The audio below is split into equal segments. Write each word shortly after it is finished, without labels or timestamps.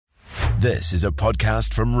This is a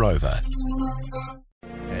podcast from Rover.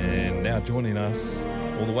 And now joining us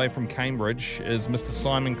all the way from Cambridge is Mr.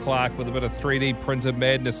 Simon Clark with a bit of 3D printer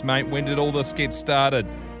madness, mate. When did all this get started?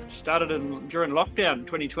 During lockdown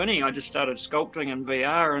 2020. I just started sculpting in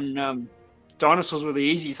VR, and dinosaurs were the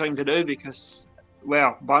easy thing to do because,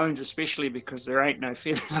 well, bones especially, because there ain't no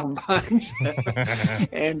feathers on bones.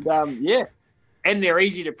 And and they're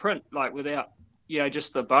easy to print, like without,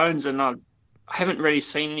 just the bones. And I haven't really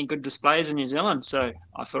seen any good displays in New Zealand, so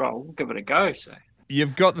I thought I'll give it a go. So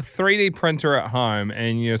you've got the 3D printer at home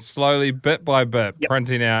and you're slowly, bit by bit,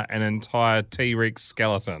 printing out an entire T-Rex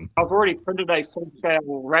skeleton. I've already printed a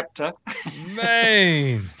full-scale raptor.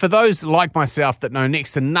 Man! For those like myself that know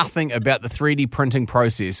next to nothing about the 3D printing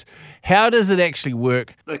process, how does it actually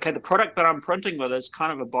work? Okay, the product that I'm printing with is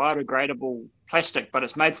kind of a biodegradable plastic, but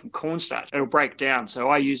it's made from cornstarch. It'll break down. So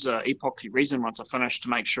I use epoxy resin once I finish to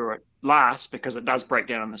make sure it lasts, because it does break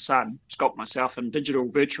down in the sun. Sculpt myself in digital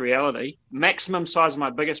virtual reality. Maximum size of my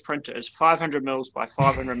biggest printer is 500 mils by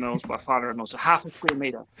 500 mils by 500 mils, so half a square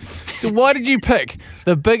meter. So why did you pick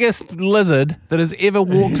the biggest lizard that has ever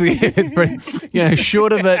walked the earth?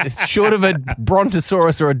 Short of a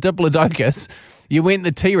brontosaurus or a diplodocus, you went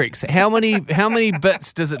the T-Rex. How many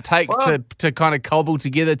bits does it take to kind of cobble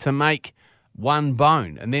together to make one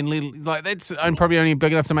bone? And then that's probably only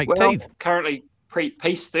big enough to make teeth. Currently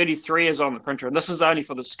piece 33 is on the printer, and this is only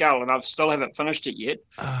for the skull, and I still haven't finished it yet.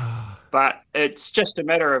 But it's just a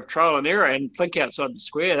matter of trial and error and think outside the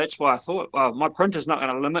square. That's why I thought, well, my printer's not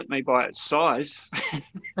going to limit me by its size.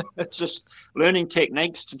 It's just learning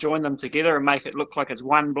techniques to join them together and make it look like it's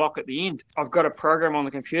one block at the end. I've got a program on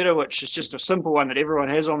the computer, which is just a simple one that everyone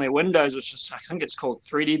has on their Windows. I think it's called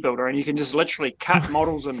 3D Builder, and you can just literally cut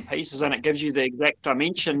models in pieces, and it gives you the exact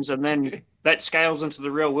dimensions, and then that scales into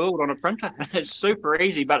the real world on a printer. It's super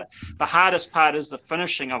easy, but the hardest part is the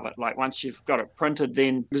finishing of it. Like once you've got it printed,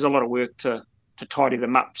 then there's a lot of work to tidy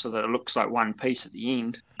them up so that it looks like one piece at the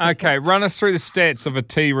end. Okay, run us through the stats of a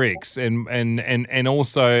T-Rex and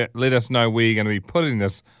also let us know where you're going to be putting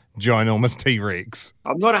this ginormous T-Rex.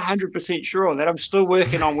 I'm not 100% sure on that. I'm still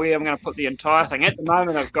working on where I'm going to put the entire thing. At the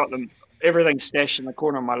moment, I've got everything stashed in the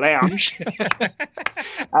corner of my lounge.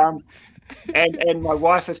 And my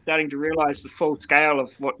wife is starting to realise the full scale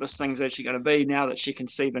of what this thing's actually going to be now that she can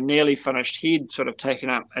see the nearly finished head sort of taken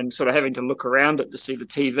up and sort of having to look around it to see the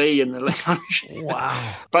TV in the lounge.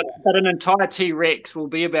 Wow. But an entire T-Rex will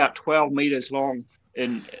be about 12 metres long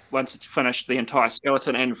once it's finished, the entire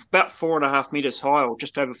skeleton, and about 4.5 metres high, or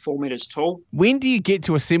just over 4 metres tall. When do you get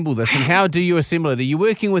to assemble this, and how do you assemble it? Are you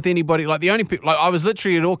working with anybody? Like the only people, I was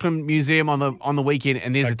literally at Auckland Museum on the weekend,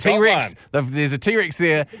 and there's a T-Rex. There's a T-Rex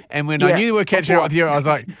there, and when I knew we were catching up with you, I was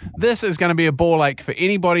like, this is going to be a ball ache for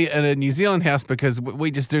anybody in a New Zealand house, because we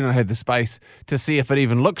just do not have the space to see if it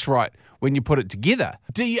even looks right when you put it together.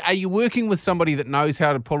 Are you working with somebody that knows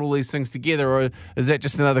how to pull all these things together, or is that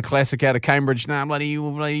just another classic out of Cambridge? No, bloody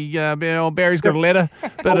Barry's got a ladder,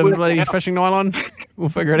 bit of bloody fishing nylon. We'll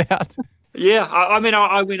figure it out. Yeah, I went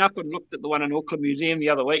up and looked at the one in Auckland Museum the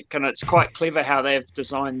other week, and it's quite clever how they've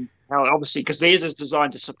designed, obviously, because theirs is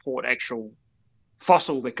designed to support actual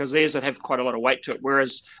fossil, because theirs would have quite a lot of weight to it,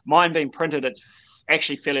 whereas mine being printed, it's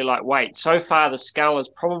actually fairly lightweight. So far, the skull is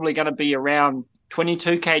probably going to be around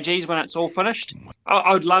 22 kgs when it's all finished.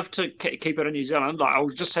 I would love to keep it in New Zealand. I'll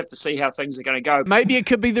just have to see how things are going to go. Maybe it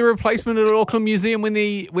could be the replacement at Auckland Museum when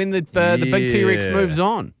the big T-Rex moves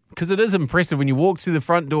on. Because it is impressive when you walk through the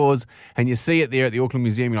front doors and you see it there at the Auckland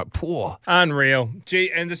Museum. You're like, poor. Unreal.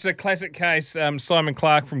 Gee, and this is a classic case, Simon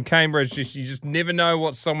Clark from Cambridge. You just never know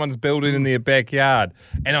what someone's building in their backyard.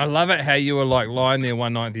 And I love it how you were like lying there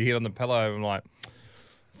one night with your head on the pillow and like,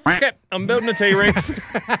 okay, I'm building a T-Rex.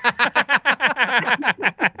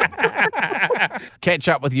 Catch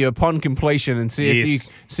up with you upon completion and see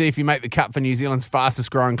if you make the cut for New Zealand's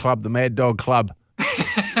fastest growing club, the Mad Dog Club.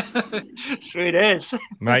 Sweet as.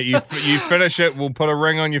 Mate, you finish it, we'll put a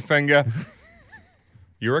ring on your finger.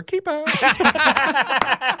 You're a keeper.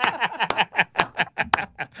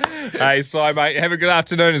 Hey, Si, mate, have a good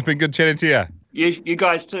afternoon. It's been good chatting to you. You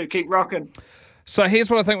guys too. Keep rocking. So here's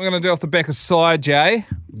what I think we're going to do off the back of Si, Jay.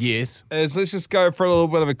 Yes. Is let's just go for a little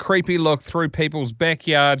bit of a creepy look through people's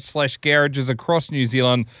backyards / garages across New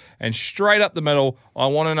Zealand, and straight up the middle, I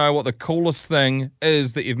want to know what the coolest thing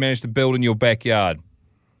is that you've managed to build in your backyard.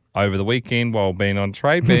 Over the weekend while being on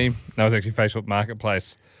Trade Beam, that was actually Facebook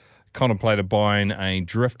Marketplace. contemplated buying a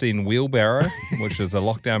drifting wheelbarrow, which is a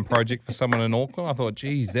lockdown project for someone in Auckland. I thought,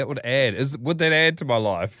 geez, that would add. Would that add to my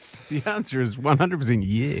life? The answer is 100%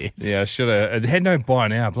 yes. Yeah, I should have. It had no buy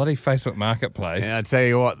now. Bloody Facebook Marketplace. Yeah, I tell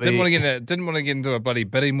you what. Didn't want to get into a bloody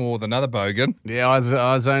bidding war with another bogan. Yeah, I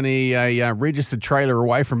was only a registered trailer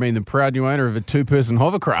away from being the proud new owner of a 2-person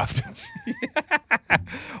hovercraft.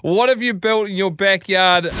 What have you built in your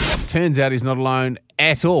backyard? Turns out he's not alone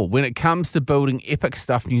at all. When it comes to building epic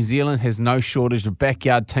stuff, New Zealand has no shortage of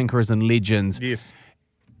backyard tinkerers and legends. Yes.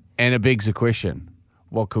 And it begs the question,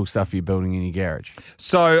 what cool stuff are you building in your garage?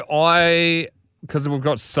 So because we've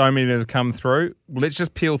got so many that have come through, let's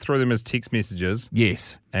just peel through them as text messages.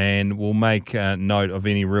 Yes. And we'll make a note of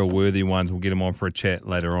any real worthy ones. We'll get them on for a chat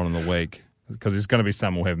later on in the week because there's going to be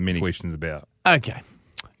some we'll have many questions about. Okay.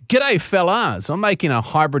 G'day, fellas. I'm making a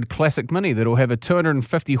hybrid classic mini that'll have a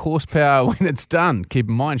 250 horsepower when it's done. Keep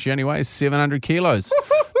in mind, she only weighs 700 kilos.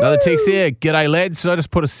 Another text here. G'day, lads. So I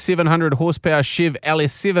just put a 700 horsepower Chev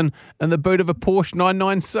LS7 in the boot of a Porsche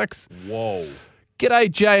 996. Whoa.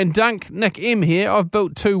 G'day, Jay and Dunk. Nick M here. I've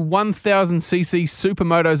built 2 1000cc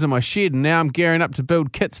supermotos in my shed, and now I'm gearing up to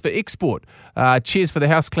build kits for export. Cheers for the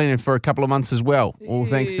house cleaning for a couple of months as well. All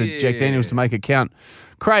thanks to Jack Daniels to make it count.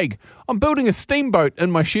 Craig, I'm building a steamboat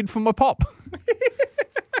in my shed for my pop.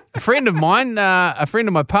 A friend of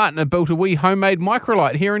my partner, built a wee homemade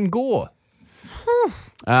microlight here in Gore.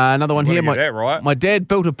 Another one here. My dad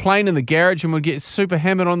built a plane in the garage and would get super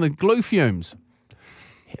hammered on the glue fumes.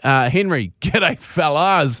 Henry, g'day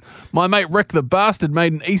fellas. My mate Rick the Bastard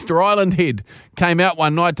made an Easter Island head. Came out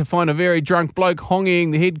one night to find a very drunk bloke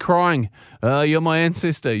honging the head crying, you're my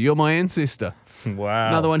ancestor, you're my ancestor. Wow.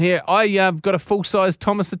 Another one here. I've got a full-size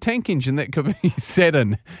Thomas the Tank engine that could be sat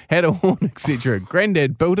in, had a horn, etc.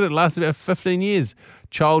 Granddad built it. It lasted about 15 years.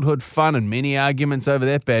 Childhood fun and many arguments over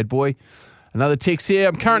that bad boy. Another text here.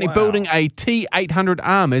 I'm currently building a T800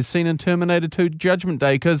 arm as seen in Terminator 2 Judgment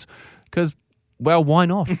Day because well, why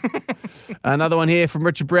not? Another one here from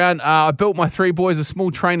Richard Brown. I built my 3 boys a small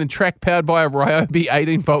train and track powered by a Ryobi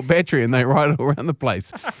 18-volt battery, and they ride it all around the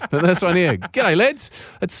place. And this one here. G'day, lads.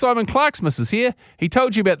 It's Simon Clark's missus here. He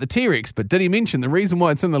told you about the T-Rex, but did he mention the reason why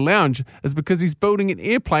it's in the lounge is because he's building an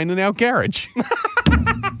airplane in our garage?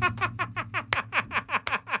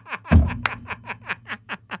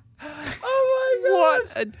 Oh,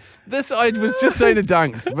 my God. This I was just saying to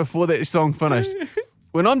Dunk before that song finished.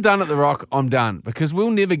 When I'm done at the Rock, I'm done because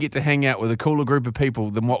we'll never get to hang out with a cooler group of people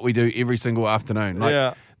than what we do every single afternoon.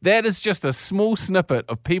 That is just a small snippet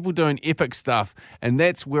of people doing epic stuff, and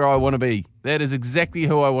that's where I want to be. That is exactly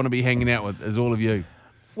who I want to be hanging out with, is all of you.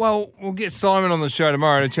 Well, we'll get Simon on the show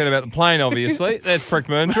tomorrow to chat about the plane, obviously. That's pricked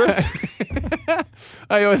my interest.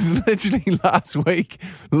 I was literally last week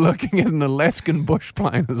looking at an Alaskan bush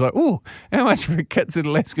plane. I was like, ooh, how much for a kit's an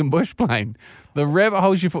Alaskan bush plane? The rabbit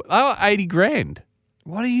holes you for, oh, 80 grand.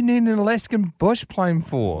 What do you need an Alaskan bush plane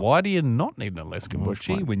for? Why do you not need an Alaskan bush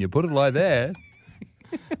plane? When you put it like that.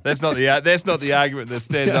 That's not the argument that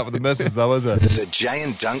stands up with the missus, though, is it? The Jay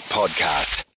and Dunk Podcast.